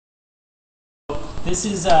This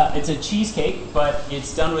is it's a cheesecake, but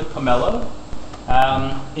it's done with pomelo.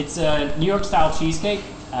 It's a New York style cheesecake,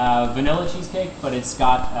 vanilla cheesecake, but it's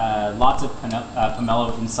got lots of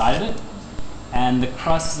pomelo inside of it. And the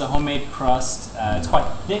crust is a homemade crust. It's quite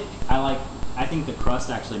thick. I think the crust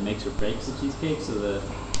actually makes or breaks the cheesecake, so the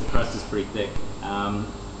crust is pretty thick.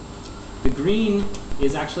 The green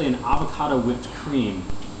is actually an avocado whipped cream.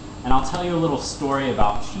 And I'll tell you a little story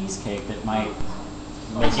about cheesecake that might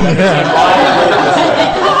make you understand why.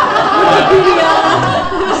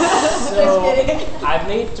 So, I've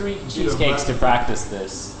made 3 cheesecakes to practice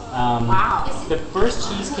this. Wow. The first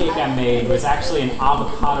cheesecake I made was actually an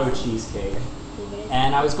avocado cheesecake.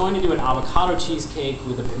 And I was going to do an avocado cheesecake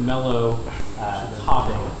with a pomelo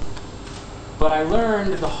topping. But I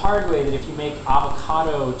learned the hard way that if you make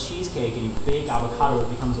avocado cheesecake and you bake avocado, it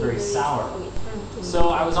becomes very sour. So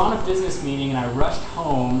I was on a business meeting and I rushed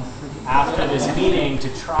home after this meeting to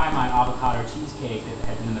try my avocado cheesecake that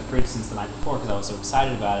had been in the fridge since the night before because I was so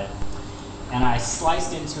excited about it. And I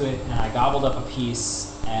sliced into it and I gobbled up a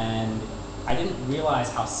piece and I didn't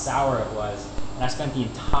realize how sour it was. And I spent the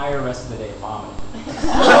entire rest of the day vomiting.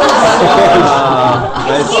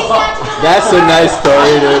 That's a nice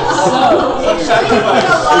story, dude.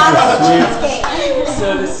 So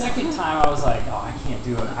the second time I was like, oh, I can't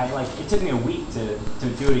do it. It took me a week to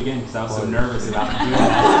do it again because I was so nervous about doing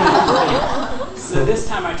that. So this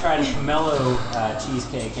time I tried a pomelo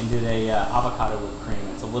cheesecake and did a avocado whipped cream.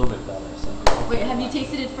 It's a little bit better. So. Wait, have you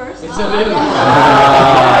tasted it first? It's a little.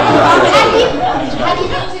 Have you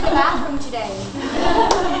been to the bathroom today?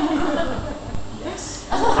 Yes.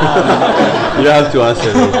 You don't have to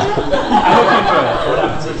answer me. I hope you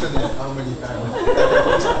enjoy it. How many times?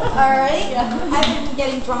 Alright. I've been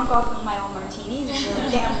getting drunk off of my own martinis. It's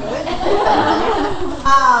really damn good.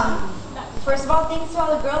 First of all, thanks to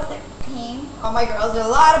all the girls that came. All my girls. There are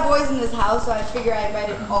a lot of boys in this house, so I figure I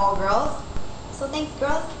invited all girls. So thanks,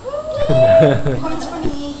 girls. Points for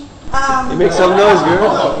me. You make some noise,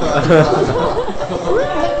 girl.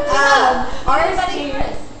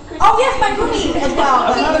 Oh yes, my roomie as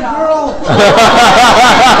well. Another girl.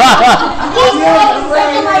 He's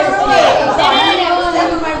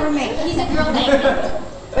my roommate. He's a girl magnet.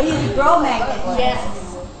 But he's a girl magnet. Yes.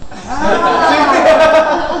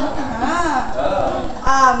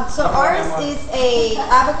 So ours is a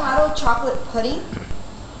avocado chocolate pudding.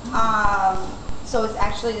 So it's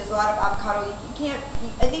actually, there's a lot of avocado.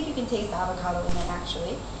 I think you can taste the avocado in it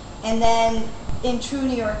actually. And then in true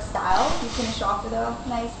New York style, you finish off with a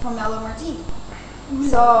nice pomelo martini.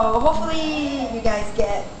 So hopefully you guys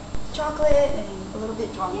get chocolate and a little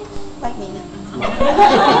bit drunk, like me. Enjoy.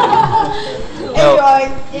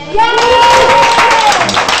 Yay!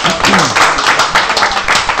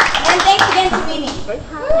 And thanks again to Mimi.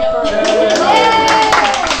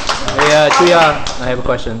 Hey, thuyha, I have a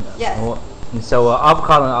question. Yes. So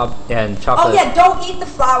avocado and chocolate. Oh yeah, don't eat the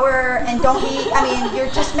flour and don't eat, you're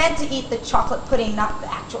just meant to eat the chocolate pudding, not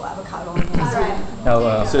the actual avocado.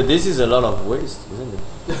 So this is a lot of waste, isn't it?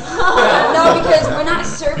 No, because we're not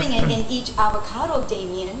serving it in each avocado,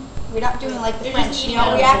 Damien. We're not doing like the French, we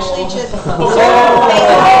actually just serve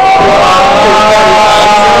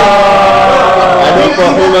I don't for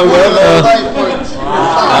whom I'm I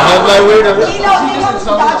have my winner. You know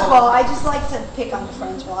dodgeball, I just like to pick on the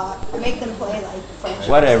French a lot. I make them play like the French.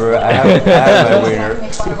 Whatever, I have my winner. No,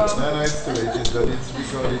 it's too late. It's done. It's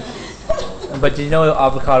recorded. But you know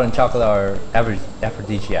avocado and chocolate are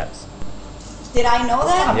aphrodisiacs. Did I know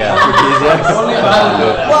that? Yeah, aphrodisiacs.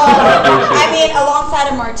 Well, alongside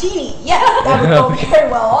a martini, yes, that would go very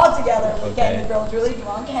well all together. We're getting the girls really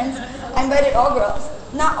drunk, hence I invited all girls.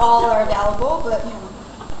 Not all are available, but you know.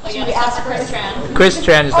 Should we ask for Chris Tran? Chris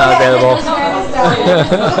Tran is not available.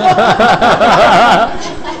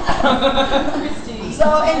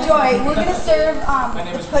 So enjoy. We're gonna serve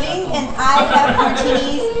the pudding, and I have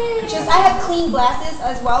martinis. I have clean glasses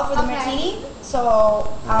as well for the martini. So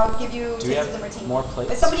I'll give you Do we have the martini. more plates?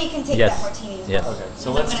 But somebody can take that martini. Yes. Okay,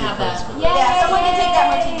 so let's do plates for Yeah, someone can take that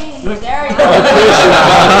martini. There you go.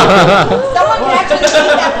 Someone can actually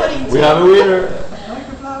take that pudding too. We have a winner.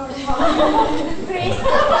 Chris.